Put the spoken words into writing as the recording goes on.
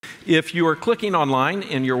If you are clicking online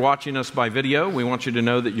and you're watching us by video, we want you to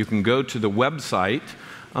know that you can go to the website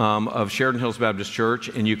of Sheridan Hills Baptist Church,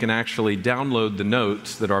 and you can actually download the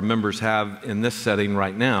notes that our members have in this setting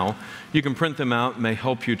right now. You can print them out. It may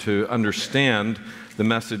help you to understand the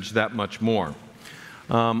message that much more.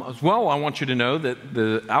 As well, I want you to know that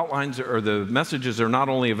the outlines or the messages are not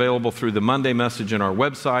only available through the Monday message in our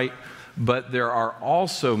website, but there are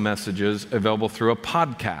also messages available through a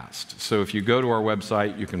podcast. So if you go to our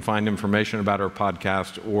website, you can find information about our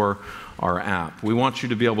podcast or our app. We want you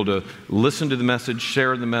to be able to listen to the message,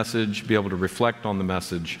 share the message, be able to reflect on the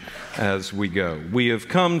message as we go. We have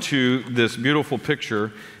come to this beautiful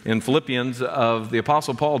picture in Philippians of the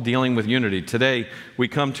Apostle Paul dealing with unity. Today, we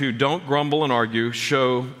come to don't grumble and argue,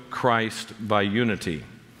 show Christ by unity.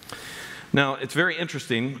 Now, it's very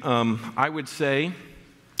interesting. I would say,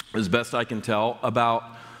 as best I can tell, about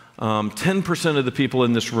 10% of the people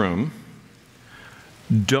in this room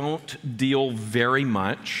don't deal very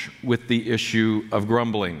much with the issue of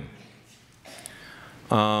grumbling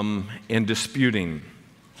and disputing.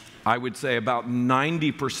 I would say about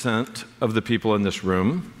 90% of the people in this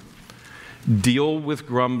room deal with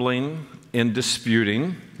grumbling and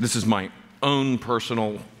disputing. This is my own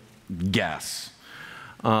personal guess.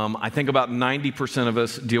 I think about 90% of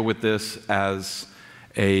us deal with this as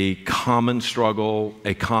a common struggle,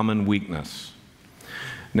 a common weakness.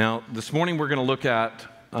 Now, this morning we're going to look at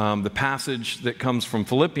the passage that comes from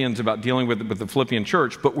Philippians about dealing with the Philippian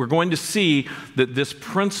church, but we're going to see that this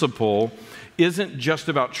principle isn't just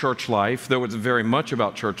about church life, though it's very much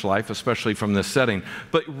about church life, especially from this setting,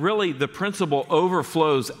 but really the principle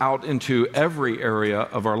overflows out into every area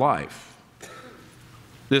of our life.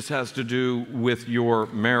 This has to do with your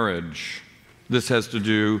marriage. This has to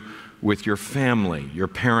do with your family, your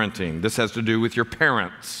parenting. This has to do with your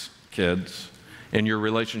parents, kids, and your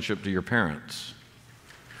relationship to your parents.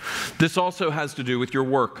 This also has to do with your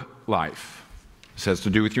work life. This has to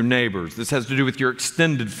do with your neighbors. This has to do with your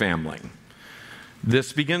extended family.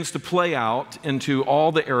 This begins to play out into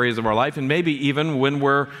all the areas of our life, and maybe even when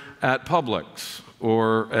we're at Publix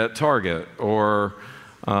or at Target or,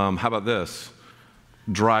 how about this,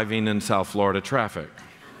 driving in South Florida traffic.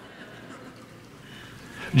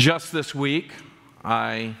 Just this week,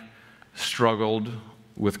 I struggled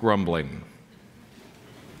with grumbling.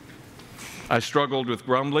 I struggled with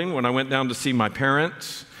grumbling when I went down to see my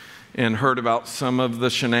parents and heard about some of the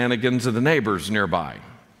shenanigans of the neighbors nearby.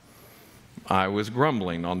 I was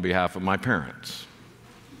grumbling on behalf of my parents.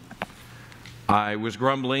 I was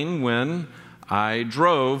grumbling when I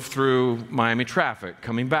drove through Miami traffic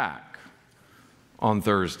coming back on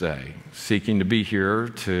Thursday, seeking to be here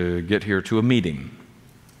to get here to a meeting.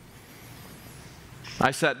 I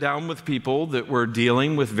sat down with people that were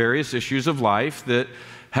dealing with various issues of life that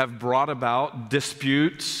have brought about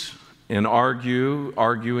disputes and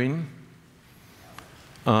arguing.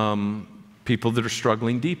 People that are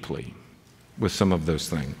struggling deeply with some of those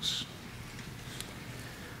things.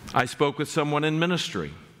 I spoke with someone in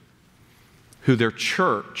ministry who their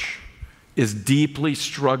church is deeply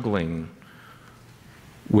struggling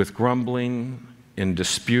with grumbling and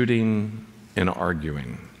disputing and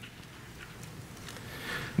arguing.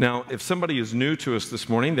 Now, if somebody is new to us this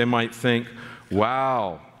morning, they might think,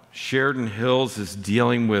 wow, Sheridan Hills is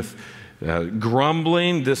dealing with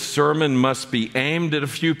grumbling. This sermon must be aimed at a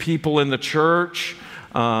few people in the church.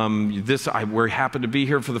 We happen to be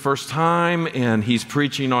here for the first time, and he's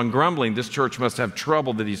preaching on grumbling. This church must have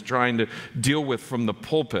trouble that he's trying to deal with from the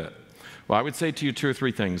pulpit. Well, I would say to you 2 or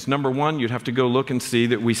 3 things. Number one, you'd have to go look and see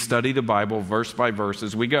that we study the Bible verse by verse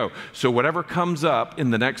as we go. So whatever comes up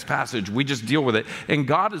in the next passage, we just deal with it. And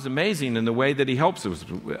God is amazing in the way that he helps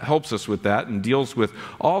us with that and deals with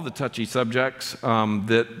all the touchy subjects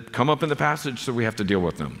that come up in the passage, so we have to deal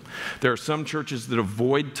with them. There are some churches that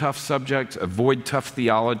avoid tough subjects, avoid tough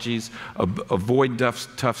theologies, avoid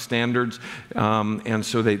tough standards, and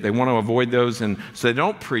so they want to avoid those, and so they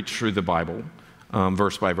don't preach through the Bible.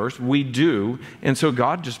 Verse by verse. We do, and so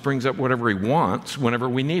God just brings up whatever he wants whenever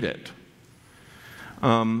we need it.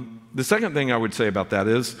 The second thing I would say about that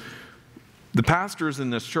is the pastors in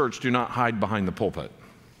this church do not hide behind the pulpit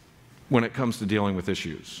when it comes to dealing with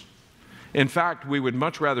issues. In fact, we would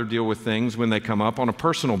much rather deal with things when they come up on a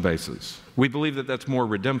personal basis. We believe that that's more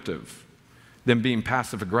redemptive than being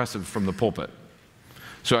passive-aggressive from the pulpit.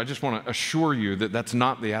 So I just want to assure you that that's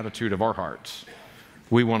not the attitude of our hearts.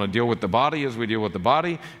 We want to deal with the body as we deal with the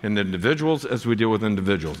body, and the individuals as we deal with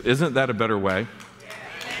individuals. Isn't that a better way?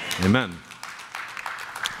 Amen.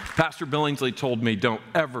 Pastor Billingsley told me, don't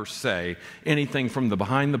ever say anything from the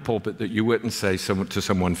behind the pulpit that you wouldn't say to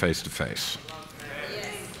someone face to face.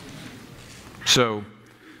 So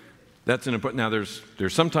That's an important. Now, there's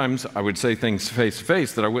sometimes I would say things face to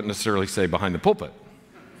face that I wouldn't necessarily say behind the pulpit.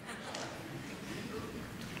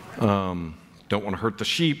 Don't want to hurt the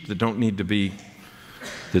sheep that don't need to be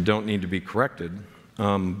corrected.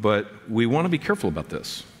 But we want to be careful about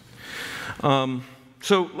this.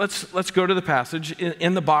 So let's go to the passage.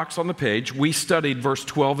 In the box on the page, we studied verse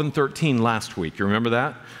 12 and 13 last week. You remember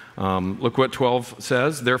that? Look what 12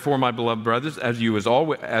 says. Therefore, my beloved brothers, as you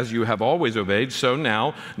have always obeyed, so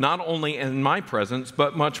now, not only in my presence,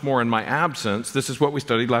 but much more in my absence, this is what we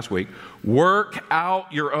studied last week, work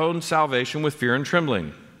out your own salvation with fear and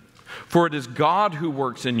trembling. For it is God who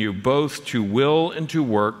works in you both to will and to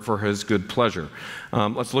work for his good pleasure.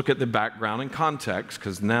 Let's look at the background and context,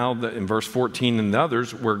 because now in verse 14 and the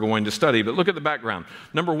others we're going to study. But look at the background.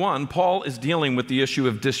 Number one, Paul is dealing with the issue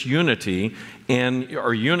of unity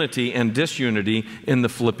and disunity in the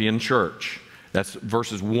Philippian church. That's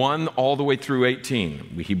verses 1 all the way through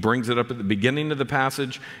 18. He brings it up at the beginning of the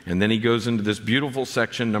passage, and then he goes into this beautiful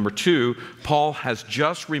section. Number 2, Paul has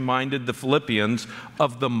just reminded the Philippians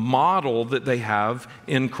of the model that they have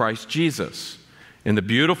in Christ Jesus. In the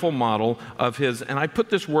beautiful model of his, and I put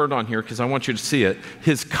this word on here because I want you to see it,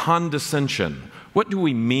 his condescension. What do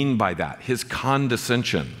we mean by that? His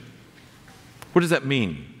condescension. What does that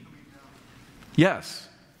mean? Yes.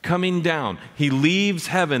 Coming down. He leaves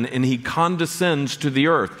heaven and he condescends to the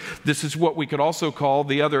earth. This is what we could also call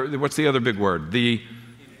what's the other big word?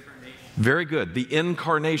 Very good. The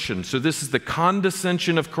incarnation. So this is the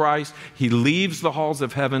condescension of Christ. He leaves the halls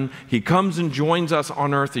of heaven. He comes and joins us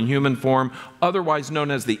on earth in human form, otherwise known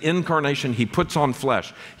as the incarnation. He puts on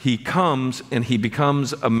flesh. He comes and he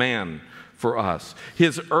becomes a man for us.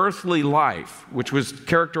 His earthly life, which was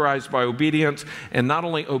characterized by obedience, and not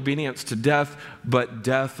only obedience to death, but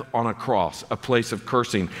death on a cross, a place of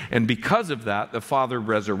cursing. And because of that, the Father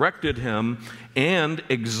resurrected him and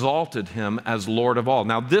exalted him as Lord of all.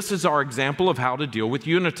 Now, this is our example of how to deal with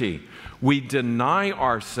unity. We deny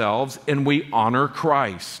ourselves and we honor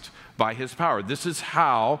Christ by his power. This is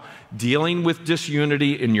how dealing with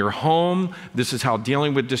disunity in your home, this is how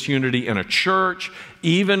dealing with disunity in a church,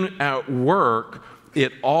 even at work, the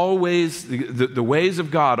ways of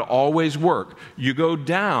God always work. You go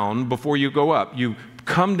down before you go up. You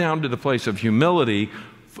come down to the place of humility,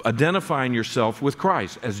 identifying yourself with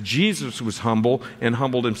Christ. As Jesus was humble and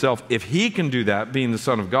humbled himself, if he can do that, being the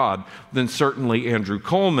Son of God, then certainly Andrew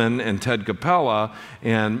Coleman and Ted Capella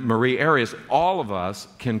and Marie Arias, all of us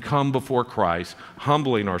can come before Christ,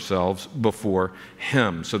 humbling ourselves before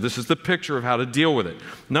him. So this is the picture of how to deal with it.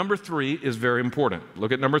 Number 3 is very important.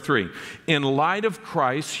 Look at number 3. In light of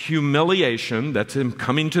Christ's humiliation, that's him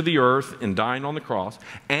coming to the earth and dying on the cross,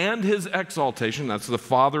 and his exaltation, that's the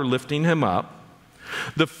Father lifting him up,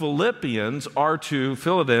 the Philippians are to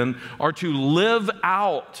live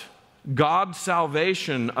out God's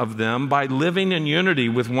salvation of them by living in unity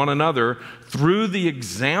with one another through the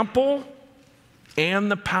example and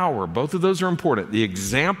the power. Both of those are important. The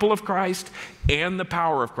example of Christ and the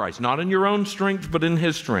power of Christ. Not in your own strength, but in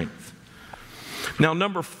his strength. Now,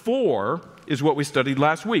 number 4 is what we studied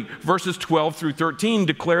last week. Verses 12 through 13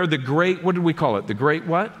 declare the great, what did we call it? The great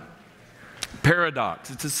what?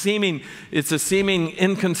 Paradox. It's a seeming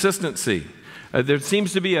inconsistency. There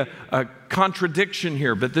seems to be a contradiction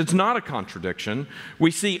here, but it's not a contradiction.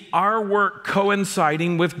 We see our work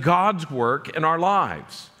coinciding with God's work in our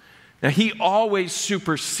lives. Now, he always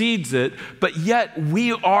supersedes it, but yet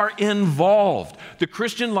we are involved. The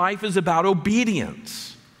Christian life is about obedience.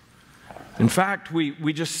 In fact,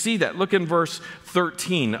 we just see that. Look in verse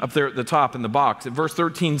 13 up there at the top in the box. In verse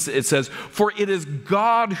 13 it says, "For it is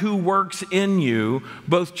God who works in you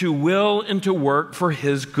both to will and to work for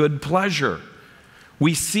his good pleasure."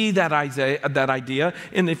 We see that idea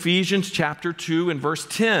in Ephesians chapter 2 and verse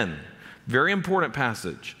 10. Very important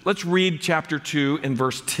passage. Let's read chapter 2 and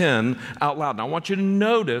verse 10 out loud. Now, I want you to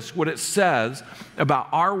notice what it says about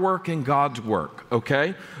our work and God's work,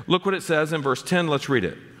 okay? Look what it says in verse 10. Let's read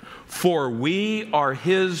it. "For we are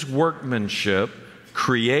his workmanship,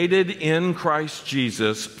 created in Christ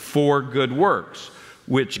Jesus for good works,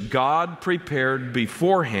 which God prepared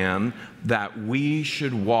beforehand that we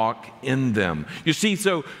should walk in them." You see,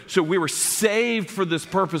 so we were saved for this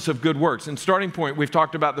purpose of good works. And starting point, we've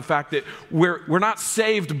talked about the fact that we're not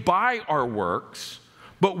saved by our works,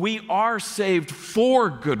 but we are saved for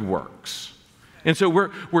good works. And so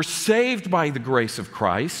we're saved by the grace of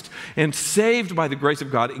Christ and saved by the grace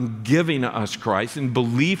of God in giving us Christ and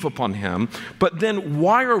belief upon him. But then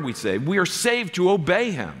why are we saved? We are saved to obey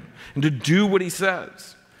him and to do what he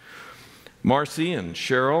says. Marcy and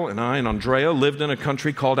Cheryl and I and Andrea lived in a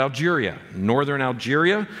country called Algeria. In northern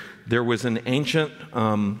Algeria, there was an ancient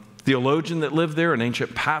theologian that lived there, an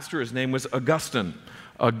ancient pastor. His name was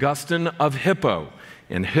Augustine of Hippo.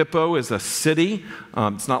 And Hippo is a city.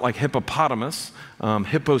 It's not like hippopotamus.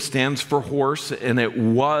 Hippo stands for horse, and it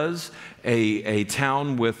was a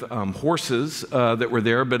town with horses that were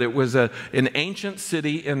there, but it was an ancient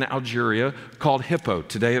city in Algeria called Hippo.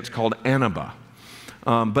 Today it's called Annaba.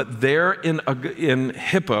 But there in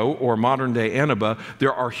Hippo, or modern-day Annaba,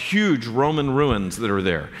 there are huge Roman ruins that are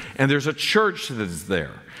there. And there's a church that is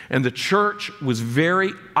there. And the church was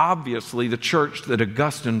very obviously the church that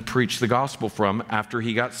Augustine preached the gospel from after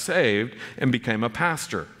he got saved and became a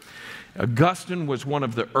pastor. Augustine was one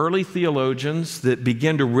of the early theologians that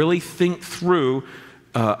began to really think through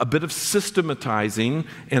a bit of systematizing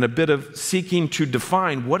and a bit of seeking to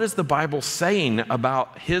define what is the Bible saying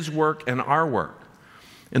about his work and our work.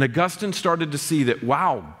 And Augustine started to see that,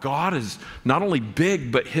 wow, God is not only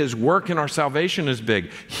big, but his work in our salvation is big.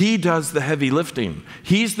 He does the heavy lifting.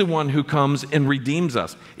 He's the one who comes and redeems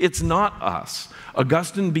us. It's not us.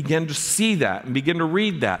 Augustine began to see that and began to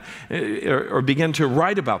read that or began to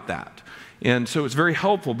write about that. And so it's very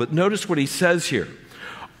helpful. But notice what he says here.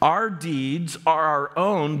 Our deeds are our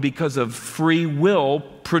own because of free will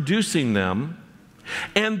producing them,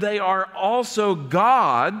 and they are also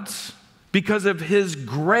God's because of his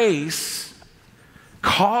grace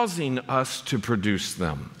causing us to produce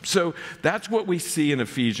them. So that's what we see in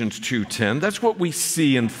Ephesians 2:10. That's what we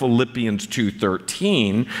see in Philippians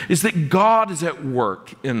 2:13, is that God is at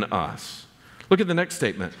work in us. Look at the next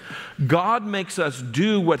statement. God makes us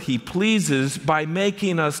do what he pleases by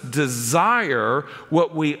making us desire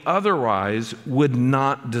what we otherwise would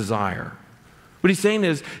not desire. What he's saying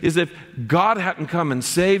is if God hadn't come and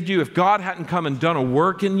saved you, if God hadn't come and done a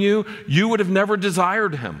work in you, you would have never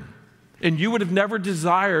desired him. And you would have never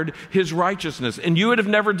desired his righteousness. And you would have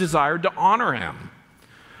never desired to honor him.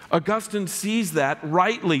 Augustine sees that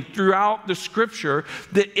rightly throughout the scripture,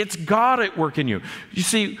 that it's God at work in you. You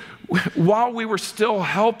see, while we were still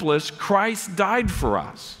helpless, Christ died for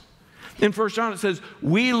us. In 1 John it says,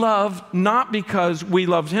 we love not because we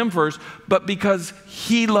loved him first, but because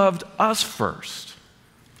he loved us first.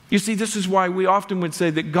 You see, this is why we often would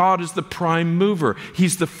say that God is the prime mover.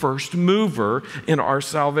 He's the first mover in our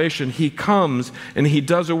salvation. He comes and he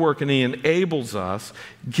does a work and he enables us,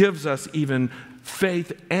 gives us even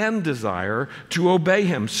faith and desire to obey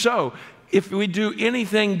him. So, if we do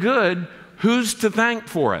anything good, who's to thank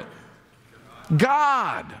for it?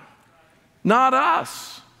 God, not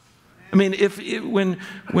us. I mean,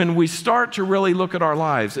 when we start to really look at our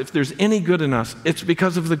lives, if there's any good in us, it's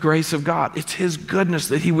because of the grace of God. It's his goodness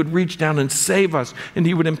that he would reach down and save us, and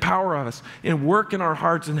he would empower us and work in our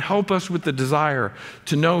hearts and help us with the desire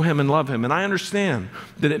to know him and love him. And I understand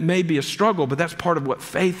that it may be a struggle, but that's part of what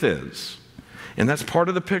faith is. And that's part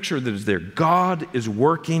of the picture that is there. God is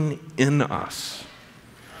working in us.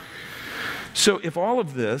 So if all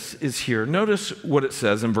of this is here, notice what it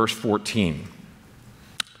says in verse 14.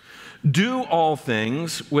 Do all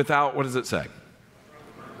things without, what does it say?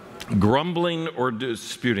 Grumbling or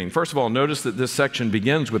disputing. First of all, notice that this section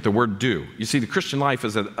begins with the word do. You see, the Christian life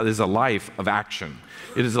is a life of action.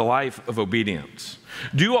 It is a life of obedience.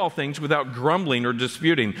 Do all things without grumbling or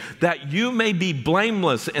disputing, that you may be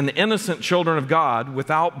blameless and innocent children of God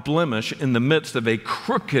without blemish in the midst of a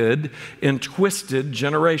crooked and twisted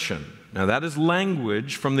generation. Now that is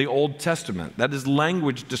language from the Old Testament. That is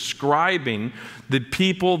language describing the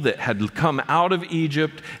people that had come out of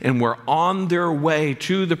Egypt and were on their way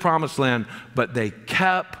to the Promised Land, but they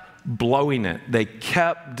kept blowing it. They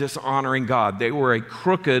kept dishonoring God. They were a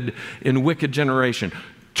crooked and wicked generation.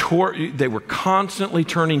 They were constantly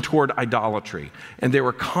turning toward idolatry, and they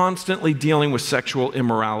were constantly dealing with sexual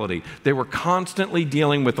immorality. They were constantly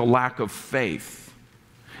dealing with a lack of faith.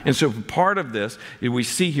 And so part of this, we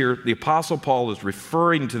see here, the Apostle Paul is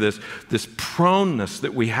referring to this proneness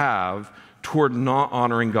that we have toward not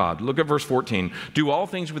honoring God. Look at verse 14. Do all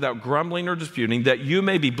things without grumbling or disputing, that you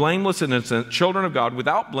may be blameless and innocent, children of God,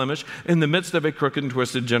 without blemish, in the midst of a crooked and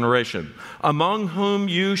twisted generation, among whom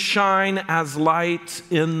you shine as lights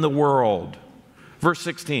in the world. Verse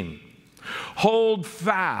 16. Hold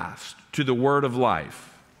fast to the word of life,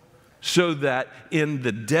 so that in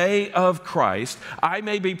the day of Christ I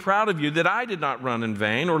may be proud of you that I did not run in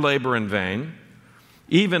vain or labor in vain,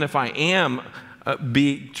 even if I am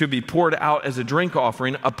to be poured out as a drink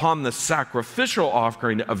offering upon the sacrificial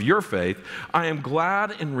offering of your faith. I am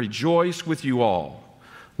glad and rejoice with you all.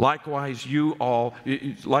 Likewise, you also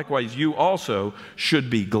should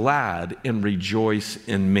be glad and rejoice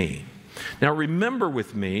in me. Now remember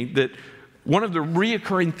with me that one of the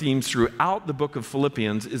reoccurring themes throughout the book of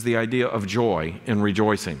Philippians is the idea of joy and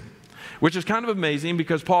rejoicing. which is kind of amazing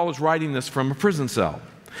because Paul is writing this from a prison cell.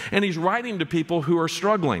 And he's writing to people who are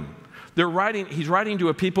struggling. He's writing to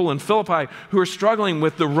a people in Philippi who are struggling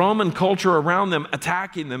with the Roman culture around them,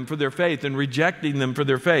 attacking them for their faith and rejecting them for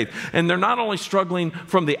their faith. And they're not only struggling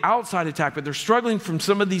from the outside attack, but they're struggling from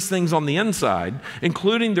some of these things on the inside,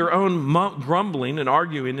 including their own grumbling and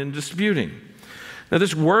arguing and disputing. Now,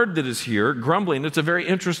 this word that is here, grumbling, it's a very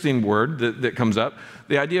interesting word that comes up.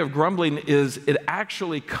 The idea of grumbling is it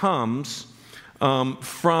actually comes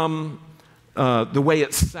from the way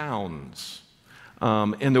it sounds.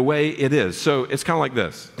 And the way it is. So it's kind of like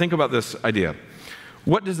this. Think about this idea.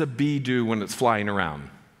 What does a bee do when it's flying around?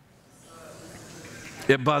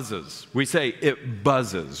 It buzzes. We say it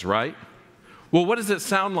buzzes, right? Well, what does it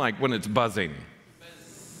sound like when it's buzzing?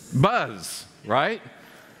 Buzz, right?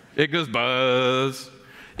 It goes buzz.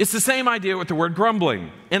 It's the same idea with the word grumbling.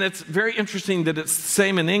 And it's very interesting that it's the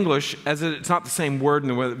same in English, as it's not the same word in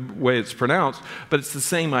the way it's pronounced, but it's the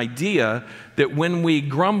same idea that when we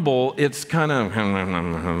grumble, it's kind of,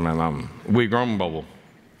 we grumble.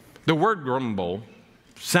 The word grumble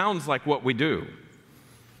sounds like what we do.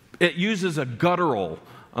 It uses a guttural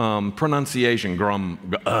pronunciation, grumble.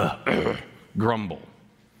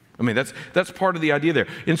 I mean, that's part of the idea there.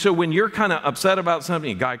 And so when you're kind of upset about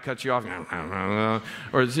something, a guy cuts you off,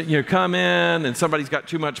 or you come in and somebody's got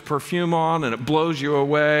too much perfume on and it blows you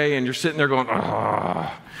away and you're sitting there going,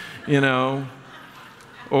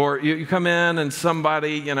 Or you come in and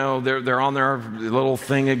somebody, they're on their little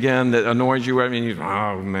thing again that annoys you. I mean,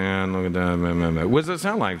 oh man, look at that. What does it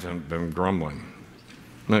sound like? I'm grumbling.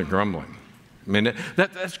 Grumbling. I mean,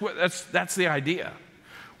 that's the idea.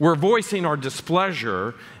 We're voicing our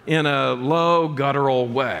displeasure in a low, guttural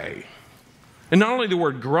way. And not only the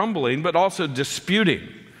word grumbling, but also disputing.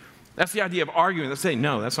 That's the idea of arguing. Let's say,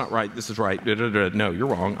 no, that's not right. This is right. No, you're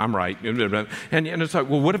wrong. I'm right. And it's like,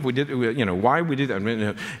 well, what if we did, why we did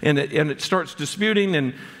that? And it starts disputing,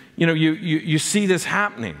 and, you see this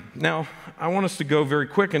happening. Now, I want us to go very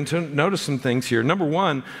quick and to notice some things here. Number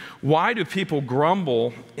one, why do people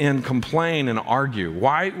grumble and complain and argue?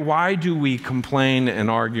 Why do we complain and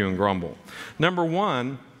argue and grumble? Number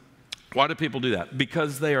one, why do people do that?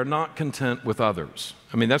 Because they are not content with others.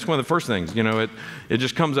 I mean, that's one of the first things. It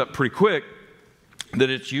just comes up pretty quick that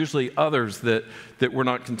it's usually others that we're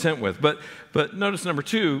not content with. But notice number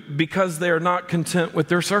two, because they are not content with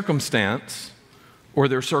their circumstance or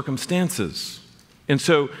their circumstances. And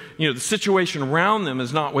so, the situation around them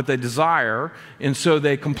is not what they desire, and so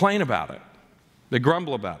they complain about it. They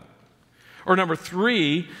grumble about it. Or number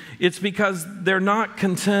three, it's because they're not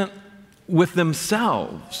content with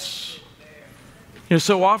themselves.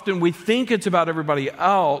 So often we think it's about everybody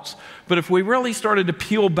else, but if we really started to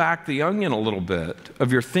peel back the onion a little bit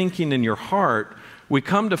of your thinking and your heart, we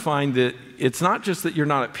come to find that it's not just that you're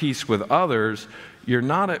not at peace with others, you're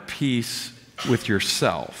not at peace with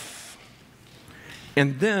yourself.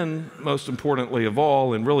 And then, most importantly of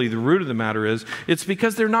all, and really the root of the matter is, it's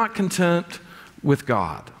because they're not content with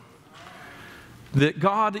God. That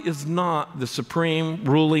God is not the supreme,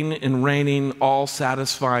 ruling and reigning,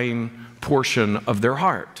 all-satisfying portion of their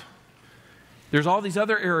heart. There's all these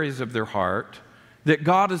other areas of their heart that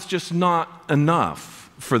God is just not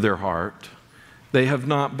enough for their heart. They have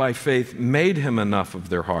not, by faith, made him enough of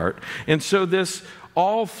their heart. And so this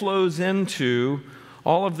all flows into,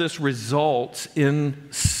 all of this results in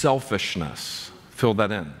selfishness. Fill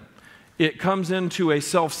that in. It comes into a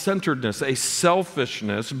self-centeredness, a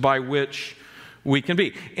selfishness by which we can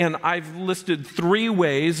be. And I've listed 3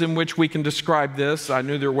 ways in which we can describe this. I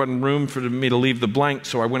knew there wasn't room for me to leave the blank,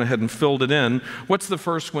 so I went ahead and filled it in. What's the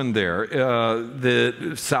first one there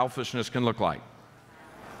that selfishness can look like?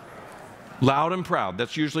 Loud and proud.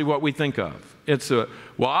 That's usually what we think of. It's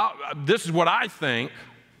this is what I think,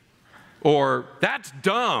 or that's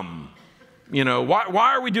dumb.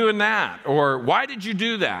 Why are we doing that? Or why did you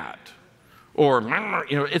do that? Or,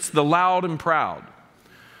 it's the loud and proud.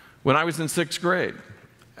 When I was in 6th grade,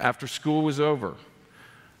 after school was over,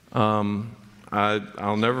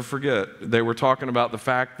 I'll never forget, they were talking about the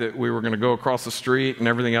fact that we were going to go across the street and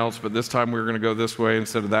everything else, but this time we were going to go this way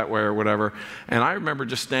instead of that way or whatever. And I remember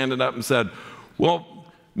just standing up and said, well,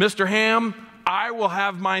 Mr. Ham, I will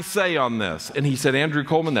have my say on this. And he said, Andrew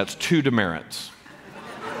Coleman, that's 2 demerits.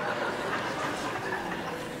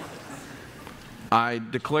 I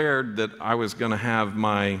declared that I was going to have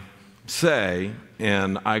my say,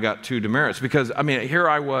 and I got 2 demerits because, here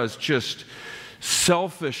I was just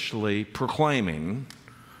selfishly proclaiming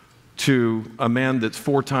to a man that's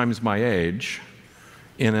 4 times my age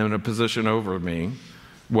and in a position over me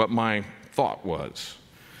what my thought was.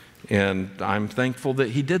 And I'm thankful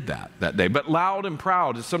that he did that day. But loud and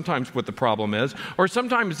proud is sometimes what the problem is, or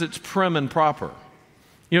sometimes it's prim and proper.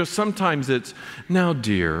 You know, sometimes it's, now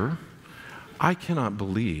dear, I cannot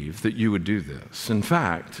believe that you would do this. In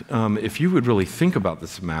fact, if you would really think about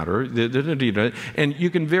this matter, and you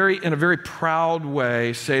can in a very proud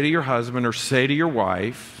way, say to your husband or say to your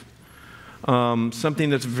wife, something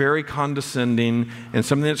that's very condescending and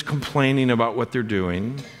something that's complaining about what they're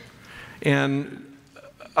doing. And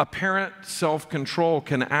apparent self-control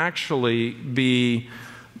can actually be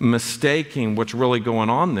mistaking what's really going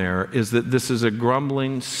on there is that this is a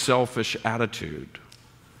grumbling, selfish attitude.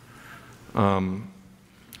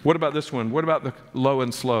 What about this one? What about the low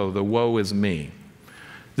and slow, the woe is me?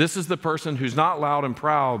 This is the person who's not loud and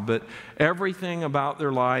proud, but everything about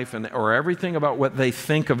their life or everything about what they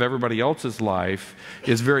think of everybody else's life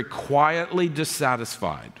is very quietly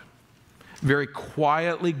dissatisfied, very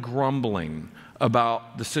quietly grumbling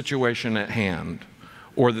about the situation at hand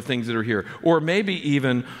or the things that are here. Or maybe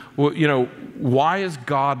even, well, you know, why is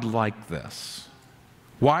God like this?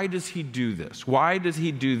 Why does he do this? Why does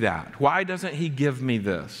he do that? Why doesn't he give me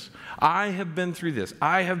this? I have been through this.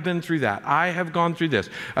 I have been through that. I have gone through this.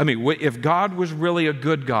 I mean, if God was really a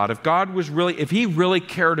good God, if he really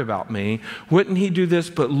cared about me, wouldn't he do this?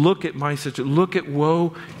 But look at my situation. Look at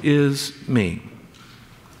woe is me.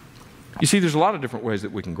 You see, there's a lot of different ways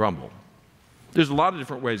that we can grumble. There's a lot of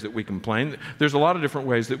different ways that we complain. There's a lot of different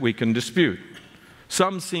ways that we can dispute.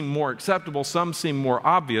 Some seem more acceptable, some seem more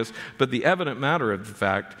obvious, but the evident matter of the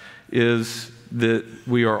fact is that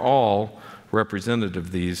we are all representative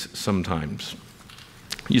of these sometimes.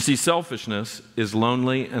 You see, selfishness is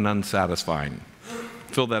lonely and unsatisfying.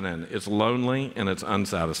 Fill that in. It's lonely and it's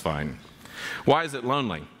unsatisfying. Why is it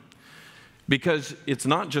lonely? Because it's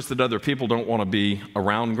not just that other people don't want to be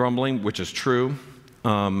around grumbling, which is true.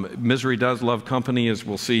 Misery does love company, as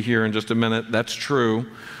we'll see here in just a minute. That's true.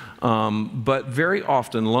 But very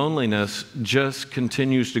often loneliness just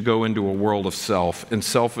continues to go into a world of self, and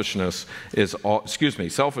selfishness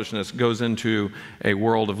goes into a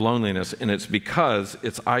world of loneliness, and it's because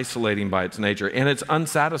it's isolating by its nature, and it's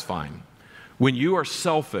unsatisfying. When you are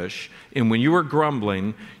selfish and when you are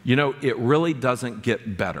grumbling, you know, it really doesn't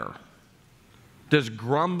get better. Does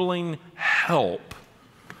grumbling help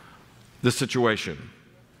the situation?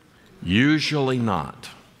 Usually not.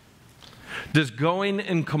 Does going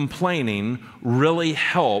and complaining really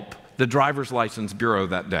help the driver's license bureau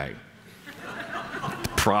that day?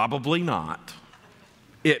 Probably not.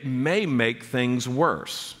 It may make things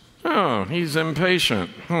worse. Oh, he's impatient.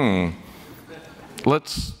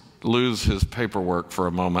 Let's lose his paperwork for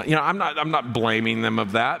a moment. You know, I'm not blaming them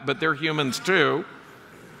of that, but they're humans too.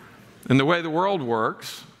 And the way the world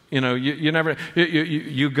works, you know,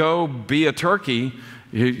 you go be a turkey,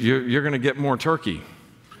 you're going to get more turkey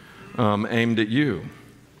aimed at you.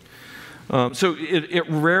 So it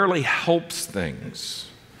rarely helps things,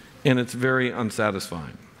 and it's very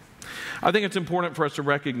unsatisfying. I think it's important for us to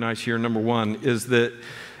recognize here, number one, is that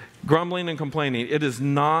grumbling and complaining, it is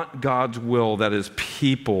not God's will that his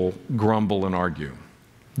people grumble and argue.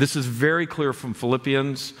 This is very clear from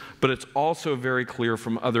Philippians, but it's also very clear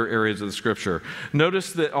from other areas of the Scripture.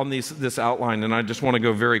 Notice that on this outline, and I just want to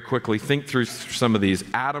go very quickly, think through some of these.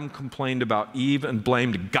 Adam complained about Eve and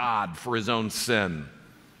blamed God for his own sin.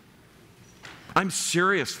 I'm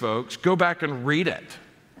serious, folks. Go back and read it.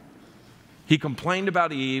 He complained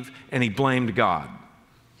about Eve and he blamed God.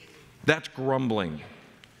 That's grumbling.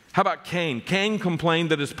 How about Cain? Cain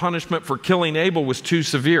complained that his punishment for killing Abel was too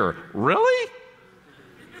severe. Really?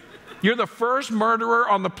 You're the first murderer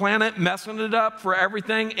on the planet messing it up for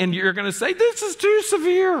everything, and you're going to say, this is too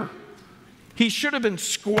severe. He should have been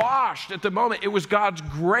squashed at the moment. It was God's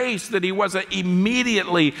grace that he wasn't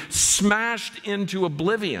immediately smashed into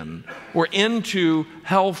oblivion or into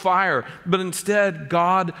hellfire, but instead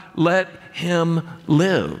God let him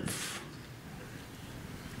live.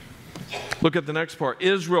 Look at the next part.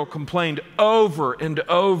 Israel complained over and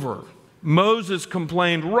over. Moses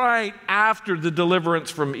complained right after the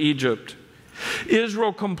deliverance from Egypt.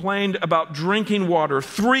 Israel complained about drinking water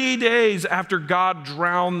 3 days after God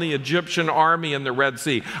drowned the Egyptian army in the Red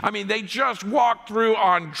Sea. I mean, they just walked through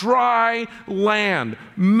on dry land.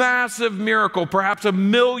 Massive miracle. Perhaps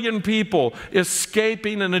 1 million people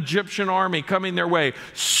escaping an Egyptian army coming their way.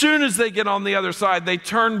 Soon as they get on the other side, they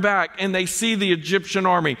turn back and they see the Egyptian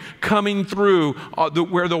army coming through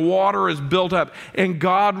where the water is built up. And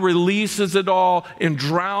God releases it all and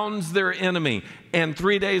drowns their enemy. And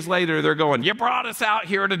 3 days later, they're going, you brought us out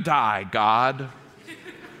here to die, God.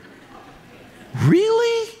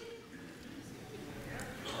 Really?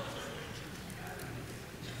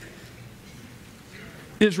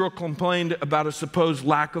 Israel complained about a supposed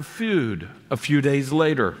lack of food a few days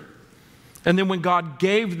later. And then when God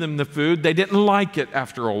gave them the food, they didn't like it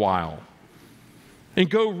after a while. And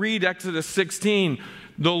go read Exodus 16.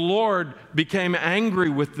 The Lord became angry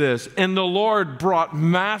with this, and the Lord brought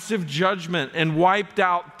massive judgment and wiped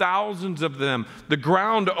out thousands of them. The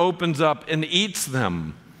ground opens up and eats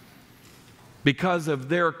them because of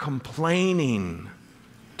their complaining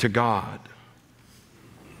to God.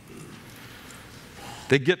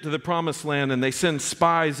 They get to the promised land and they send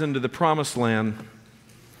spies into the promised land.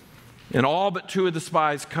 And all but 2 of the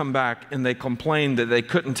spies come back and they complain that they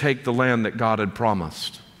couldn't take the land that God had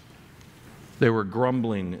promised. They were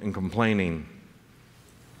grumbling and complaining.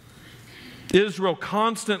 Israel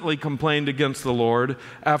constantly complained against the Lord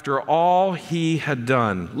after all he had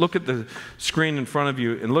done. Look at the screen in front of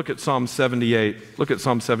you and look at Psalm 78. Look at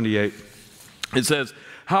Psalm 78. It says,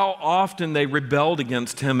 how often they rebelled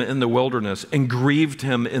against him in the wilderness and grieved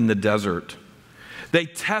him in the desert. They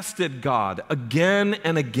tested God again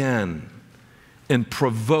and again and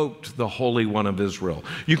provoked the Holy One of Israel.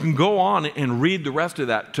 You can go on and read the rest of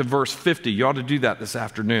that to verse 50. You ought to do that this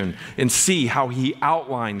afternoon and see how he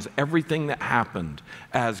outlines everything that happened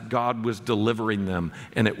as God was delivering them,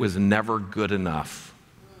 and it was never good enough.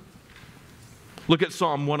 Look at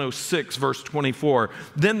Psalm 106, verse 24.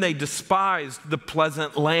 Then they despised the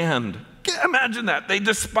pleasant land. Imagine that. They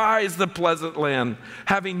despised the pleasant land,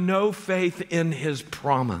 having no faith in his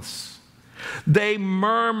promise. They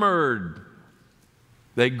murmured.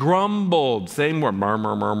 They grumbled. Same word,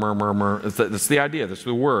 murmur, murmur, murmur. That's the idea. That's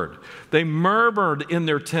the word. They murmured in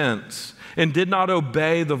their tents and did not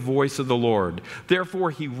obey the voice of the Lord.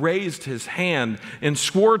 Therefore, he raised his hand and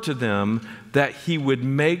swore to them that he would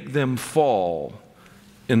make them fall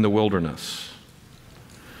in the wilderness.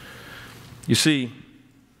 You see,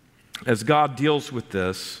 as God deals with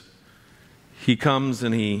this, he comes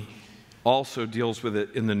and he also deals with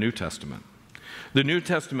it in the New Testament. The New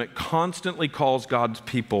Testament constantly calls God's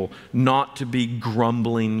people not to be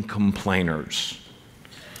grumbling complainers.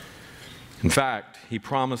 In fact, he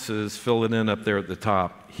promises, fill it in up there at the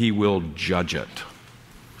top, he will judge it.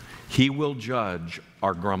 He will judge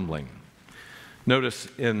our grumbling. Notice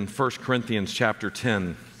in 1 Corinthians chapter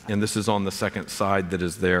 10, and this is on the second side that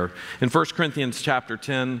is there. In 1 Corinthians chapter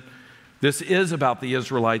 10, this is about the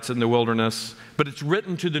Israelites in the wilderness, but it's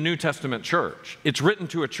written to the New Testament church. It's written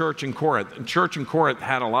to a church in Corinth. The church in Corinth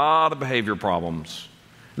had a lot of behavior problems.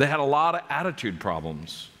 They had a lot of attitude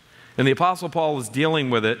problems. And the Apostle Paul is dealing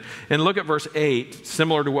with it. And look at verse 8,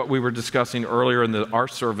 similar to what we were discussing earlier in our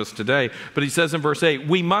service today. But he says in verse 8,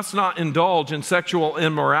 we must not indulge in sexual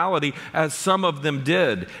immorality as some of them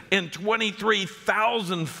did. And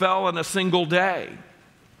 23,000 fell in a single day.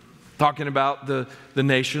 Talking about the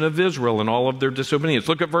nation of Israel and all of their disobedience.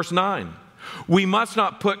 Look at verse 9. We must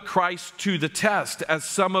not put Christ to the test as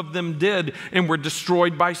some of them did and were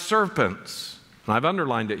destroyed by serpents. And I've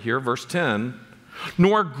underlined it here, verse 10.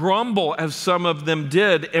 Nor grumble as some of them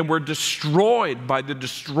did and were destroyed by the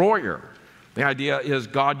destroyer. The idea is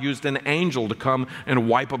God used an angel to come and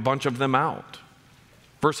wipe a bunch of them out.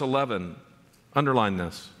 Verse 11, underline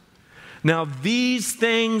this. Now these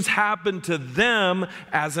things happened to them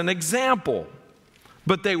as an example,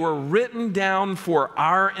 but they were written down for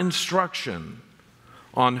our instruction,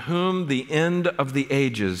 on whom the end of the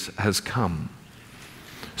ages has come.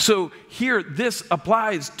 So here, this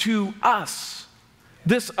applies to us.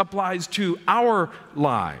 This applies to our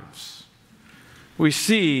lives. We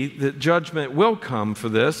see that judgment will come for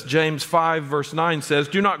this. James 5 verse 9 says,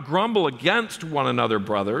 do not grumble against one another,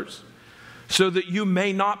 brothers, so that you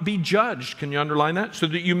may not be judged. Can you underline that? So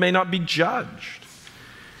that you may not be judged.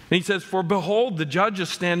 And he says, for behold, the judge is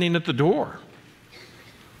standing at the door.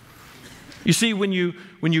 You see, when you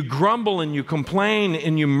grumble and you complain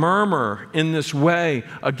and you murmur in this way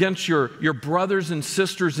against your brothers and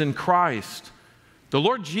sisters in Christ, the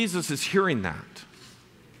Lord Jesus is hearing that.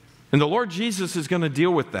 And the Lord Jesus is going to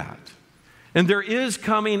deal with that. And there is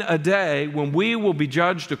coming a day when we will be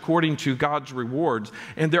judged according to God's rewards.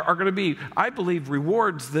 And there are going to be, I believe,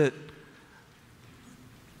 rewards that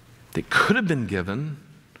could have been given,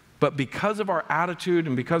 but because of our attitude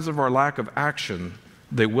and because of our lack of action,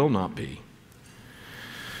 they will not be.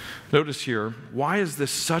 Notice here, why is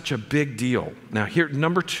this such a big deal? Now here,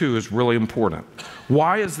 number 2 is really important.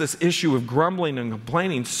 Why is this issue of grumbling and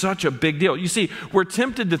complaining such a big deal? You see, we're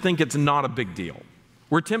tempted to think it's not a big deal.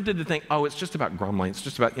 We're tempted to think, oh, it's just about grumbling. It's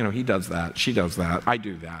just about, he does that, she does that, I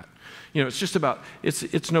do that. It's just about,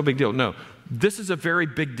 it's no big deal. No, this is a very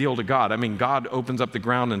big deal to God. I mean, God opens up the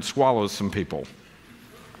ground and swallows some people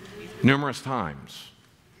numerous times.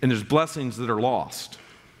 And there's blessings that are lost.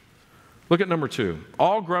 Look at number 2.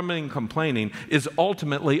 All grumbling and complaining is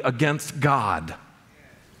ultimately against God.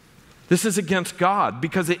 This is against God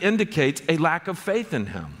because it indicates a lack of faith in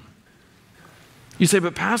Him. You say,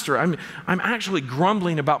 but Pastor, I'm actually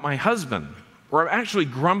grumbling about my husband, or I'm actually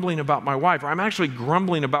grumbling about my wife, or I'm actually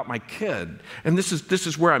grumbling about my kid. And this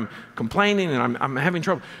is where I'm complaining and I'm having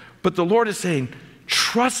trouble. But the Lord is saying,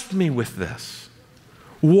 trust me with this.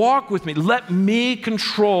 Walk with me. Let me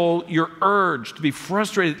control your urge to be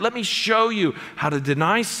frustrated. Let me show you how to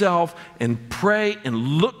deny self and pray and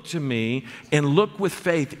look to me and look with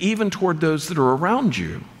faith even toward those that are around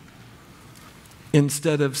you,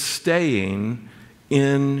 instead of staying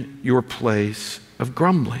in your place of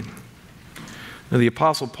grumbling. Now, the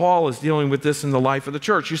Apostle Paul is dealing with this in the life of the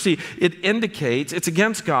church. You see, it indicates, it's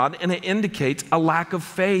against God, and it indicates a lack of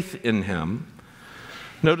faith in Him.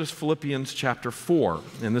 Notice Philippians chapter 4,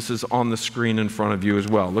 and this is on the screen in front of you as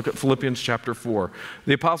well. Look at Philippians chapter 4.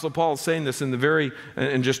 The Apostle Paul is saying this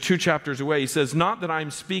in just 2 chapters away. He says, not that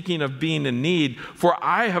I'm speaking of being in need, for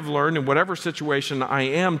I have learned in whatever situation I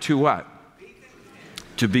am to what?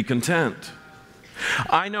 To be content.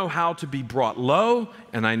 I know how to be brought low,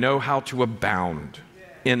 and I know how to abound.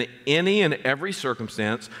 In any and every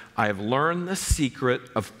circumstance, I have learned the secret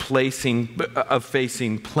of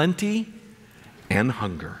facing plenty and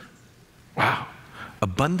hunger. Wow.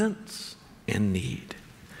 Abundance and need.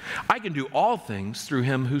 I can do all things through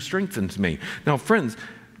Him who strengthens me. Now, friends,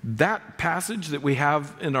 that passage that we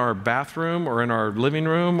have in our bathroom or in our living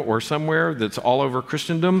room or somewhere that's all over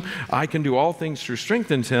Christendom, I can do all things through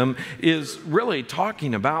strengthens Him, is really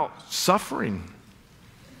talking about suffering.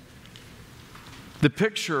 The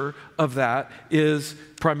picture of that is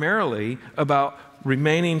primarily about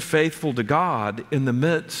remaining faithful to God in the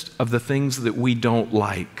midst of the things that we don't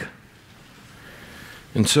like.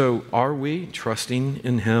 And so, are we trusting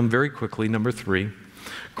in Him? Very quickly, number 3,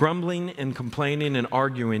 grumbling and complaining and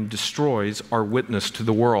arguing destroys our witness to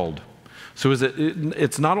the world. So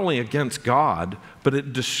it's not only against God, but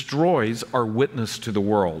it destroys our witness to the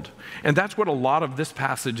world. And that's what a lot of this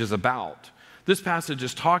passage is about. This passage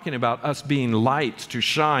is talking about us being lights to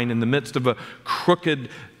shine in the midst of a crooked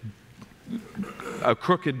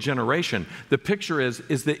generation. The picture is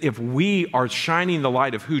that if we are shining the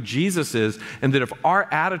light of who Jesus is, and that if our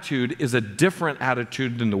attitude is a different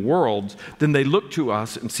attitude than the world's, then they look to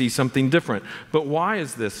us and see something different. But why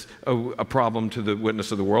is this a problem to the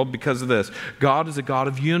witness of the world? Because of this. God is a God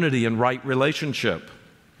of unity and right relationship.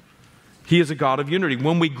 He is a God of unity.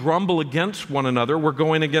 When we grumble against one another, we're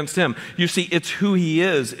going against Him. You see, it's who He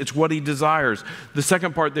is. It's what He desires. The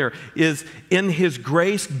second part there is, in His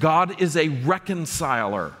grace, God is a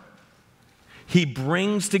reconciler. He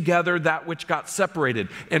brings together that which got separated.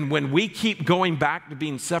 And when we keep going back to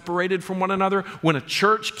being separated from one another, when a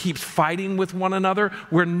church keeps fighting with one another,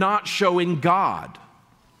 we're not showing God.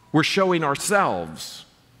 We're showing ourselves.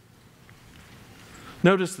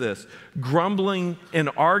 Notice this. Grumbling and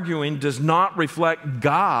arguing does not reflect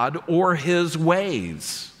God or His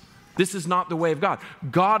ways. This is not the way of God.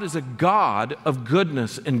 God is a God of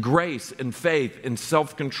goodness and grace and faith and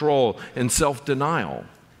self-control and self-denial.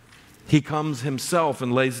 He comes Himself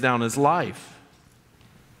and lays down His life.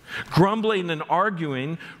 Grumbling and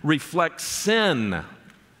arguing reflects sin.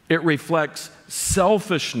 It reflects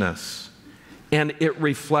selfishness. And it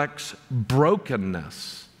reflects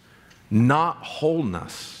brokenness, not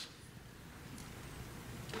wholeness.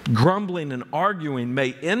 Grumbling and arguing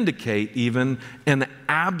may indicate even an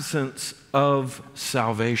absence of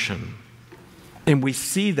salvation. And we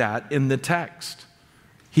see that in the text.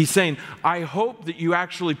 He's saying, I hope that you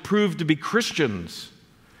actually prove to be Christians.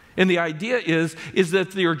 And the idea is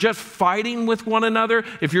that you're just fighting with one another.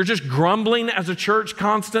 If you're just grumbling as a church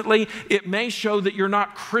constantly, it may show that you're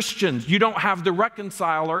not Christians. You don't have the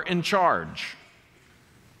reconciler in charge.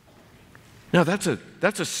 Now, that's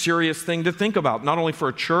a serious thing to think about, not only for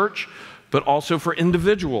a church, but also for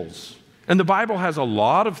individuals. And the Bible has a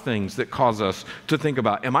lot of things that cause us to think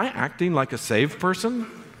about, am I acting like a saved person?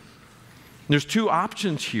 There's two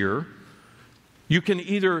options here. You can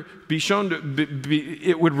either be shown to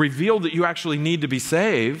it would reveal that you actually need to be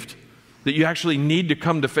saved, that you actually need to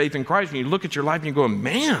come to faith in Christ. And you look at your life and you go,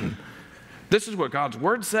 man, this is what God's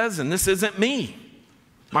Word says, and this isn't me.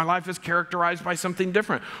 My life is characterized by something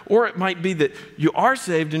different. Or it might be that you are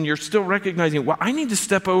saved and you're still recognizing, well, I need to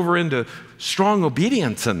step over into strong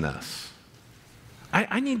obedience in this.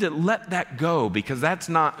 I need to let that go because that's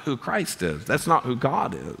not who Christ is. That's not who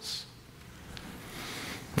God is.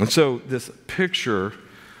 And so this picture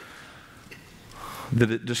that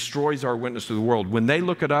it destroys our witness to the world. When they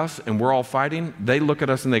look at us and we're all fighting, they look at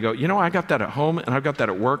us and they go, you know, I got that at home and I've got that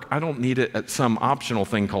at work. I don't need it at some optional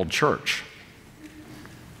thing called church.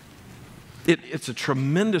 It's a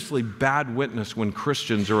tremendously bad witness when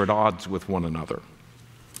Christians are at odds with one another.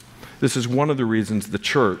 This is one of the reasons the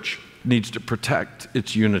church needs to protect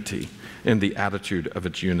its unity and the attitude of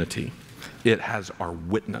its unity. It has our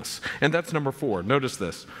witness. And that's number 4. Notice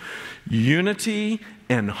this. Unity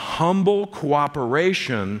and humble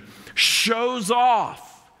cooperation shows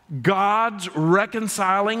off God's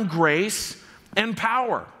reconciling grace and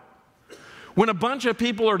power. When a bunch of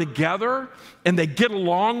people are together and they get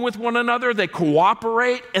along with one another, they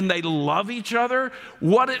cooperate and they love each other,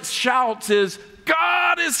 what it shouts is,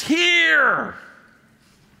 God is here.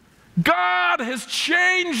 God has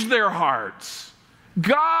changed their hearts.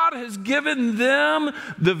 God has given them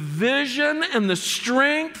the vision and the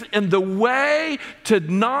strength and the way to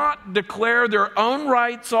not declare their own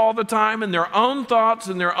rights all the time and their own thoughts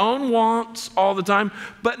and their own wants all the time,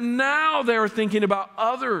 but now they're thinking about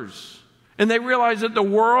others. And they realize that the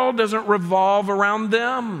world doesn't revolve around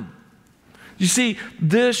them. You see,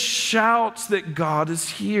 this shouts that God is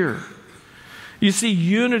here. You see,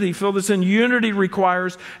 unity, fill this in, unity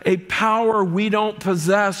requires a power we don't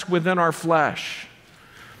possess within our flesh.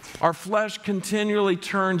 Our flesh continually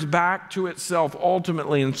turns back to itself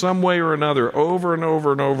ultimately in some way or another over and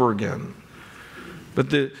over and over again. But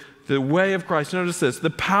the way of Christ, notice this,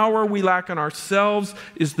 the power we lack in ourselves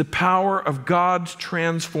is the power of God's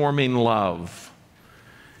transforming love.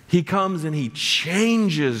 He comes and He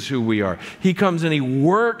changes who we are. He comes and He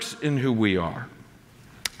works in who we are.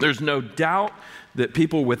 There's no doubt that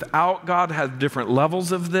people without God have different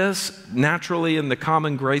levels of this naturally in the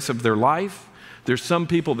common grace of their life. There's some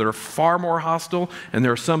people that are far more hostile, and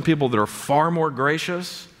there are some people that are far more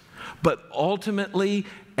gracious. But ultimately,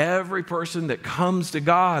 every person that comes to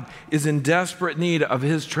God is in desperate need of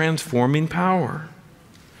His transforming power.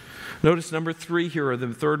 Notice number 3 here, or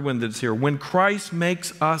the third one that's here. When Christ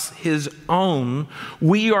makes us His own,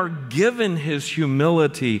 we are given His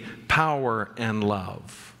humility, power, and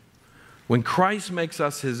love. When Christ makes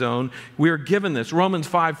us His own, we are given this. Romans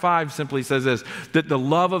 5:5 simply says this, that the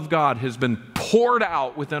love of God has been poured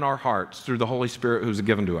out within our hearts through the Holy Spirit who's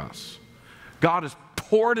given to us. God has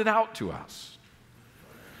poured it out to us.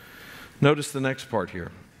 Notice the next part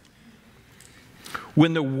here.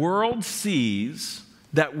 When the world sees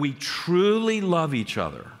that we truly love each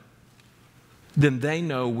other, then they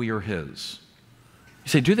know we are His. You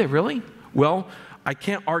say, do they really? Well, I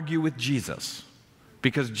can't argue with Jesus,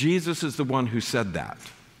 because Jesus is the one who said that.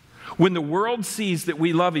 When the world sees that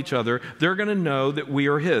we love each other, they're going to know that we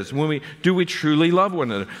are His. Do we truly love one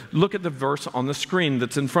another? Look at the verse on the screen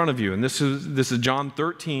that's in front of you. And this is John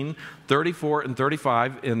 13, 34 and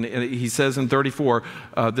 35. And He says in 34,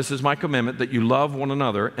 this is my commandment, that you love one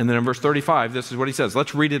another. And then in verse 35, this is what He says.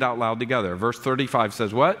 Let's read it out loud together. Verse 35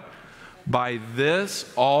 says what? By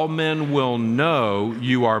this all men will know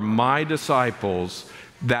you are my disciples,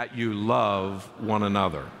 that you love one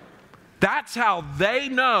another. That's how they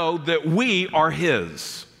know that we are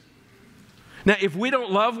His. Now, if we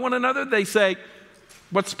don't love one another, they say,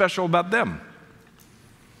 what's special about them?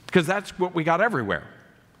 Because that's what we got everywhere.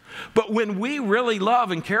 But when we really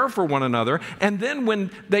love and care for one another, and then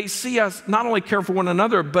when they see us not only care for one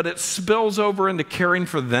another, but it spills over into caring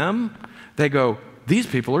for them, they go, these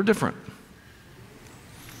people are different.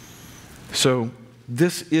 So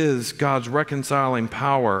this is God's reconciling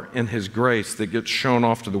power and His grace that gets shown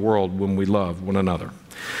off to the world when we love one another.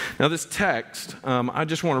 Now this text, I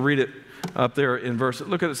just want to read it up there in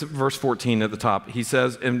look at this, verse 14 at the top. He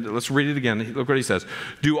says, and let's read it again. Look what he says.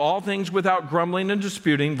 Do all things without grumbling and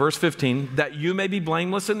disputing, verse 15, that you may be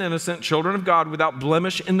blameless and innocent, children of God, without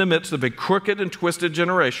blemish in the midst of a crooked and twisted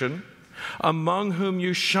generation, among whom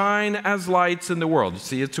you shine as lights in the world.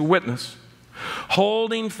 See, it's a witness.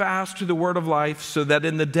 Holding fast to the word of life, so that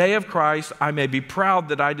in the day of Christ I may be proud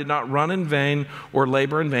that I did not run in vain or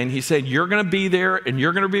labor in vain. He said, you're going to be there and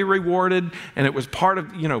you're going to be rewarded. And it was part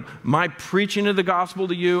of, my preaching of the gospel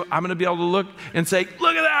to you. I'm going to be able to look and say,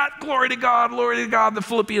 look at that, glory to God, glory to God. The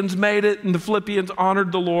Philippians made it, and the Philippians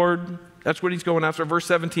honored the Lord. That's what he's going after. Verse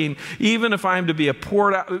 17, even if I am to be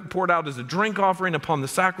poured out as a drink offering upon the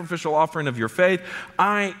sacrificial offering of your faith,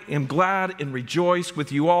 I am glad and rejoice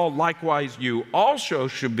with you all. Likewise, you also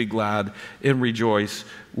should be glad and rejoice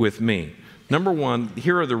with me. Number one,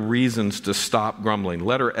 here are the reasons to stop grumbling.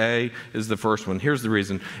 Letter A is the first one. Here's the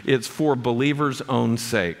reason. It's for believers' own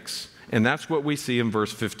sakes. And that's what we see in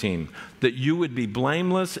verse 15, that you would be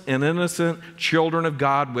blameless and innocent, children of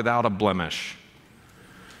God without a blemish.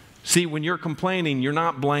 See, when you're complaining, you're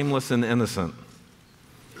not blameless and innocent.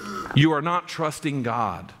 You are not trusting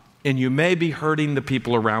God, and you may be hurting the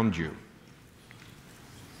people around you.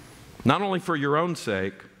 Not only for your own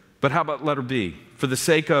sake, but how about letter B? for the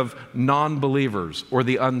sake of non-believers or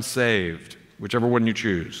the unsaved, whichever one you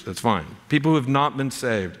choose, that's fine. People who have not been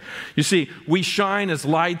saved. You see, we shine as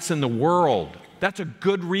lights in the world. That's a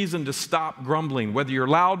good reason to stop grumbling, whether you're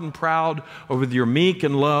loud and proud or whether you're meek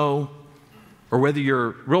and low, or whether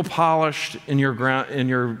you're real polished in your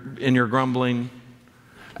grumbling.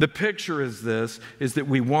 The picture is this, is that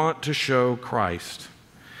we want to show Christ.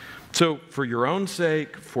 So for your own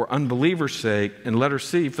sake, for unbelievers' sake, and letter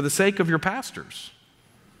C, for the sake of your pastors.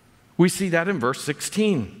 We see that in verse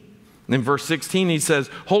 16. In verse 16 he says,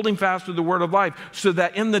 holding fast to the word of life, so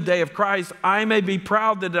that in the day of Christ I may be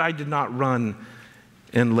proud that I did not run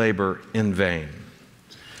and labor in vain.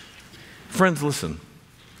 Friends, listen.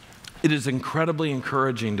 It is incredibly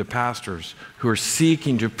encouraging to pastors who are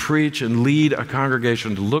seeking to preach and lead a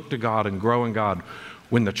congregation to look to God and grow in God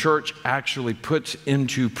when the church actually puts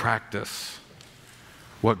into practice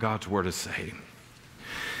what God's word is saying.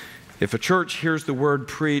 If a church hears the word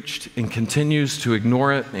preached and continues to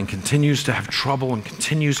ignore it and continues to have trouble and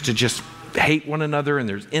continues to just hate one another and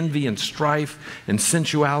there's envy and strife and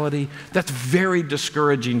sensuality, that's very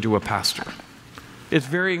discouraging to a pastor. It's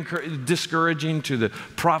very discouraging to the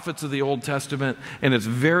prophets of the Old Testament, and it's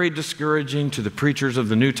very discouraging to the preachers of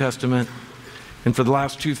the New Testament. And for the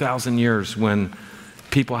last 2,000 years, when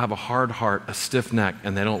people have a hard heart, a stiff neck,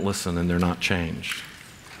 and they don't listen and they're not changed.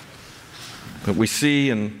 But we see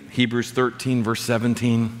in Hebrews 13, verse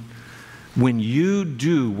 17, when you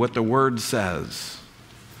do what the Word says,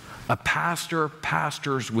 a pastor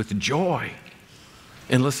pastors with joy.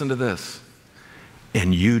 And listen to this,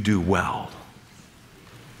 and you do well.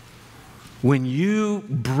 When you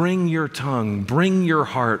bring your tongue, bring your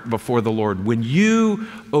heart before the Lord, when you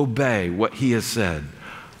obey what He has said,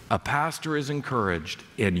 a pastor is encouraged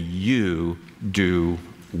and you do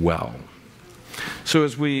well. So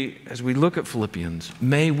as we look at Philippians,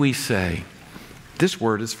 may we say, this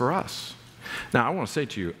word is for us. Now, I want to say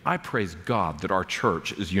to you, I praise God that our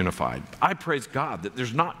church is unified. I praise God that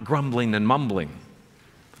there's not grumbling and mumbling.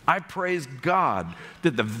 I praise God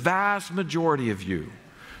that the vast majority of you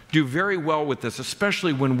do very well with this,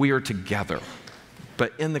 especially when we are together,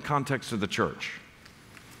 but in the context of the church.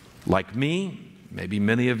 Like me, maybe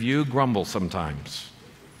many of you grumble sometimes.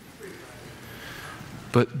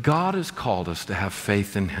 But God has called us to have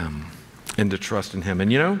faith in Him and to trust in Him.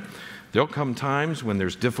 And you know, there'll come times when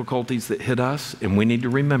there's difficulties that hit us, and we need to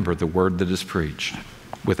remember the word that is preached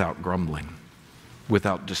without grumbling,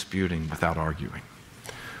 without disputing, without arguing.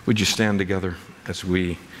 Would you stand together as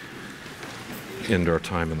we end our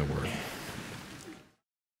time in the Word?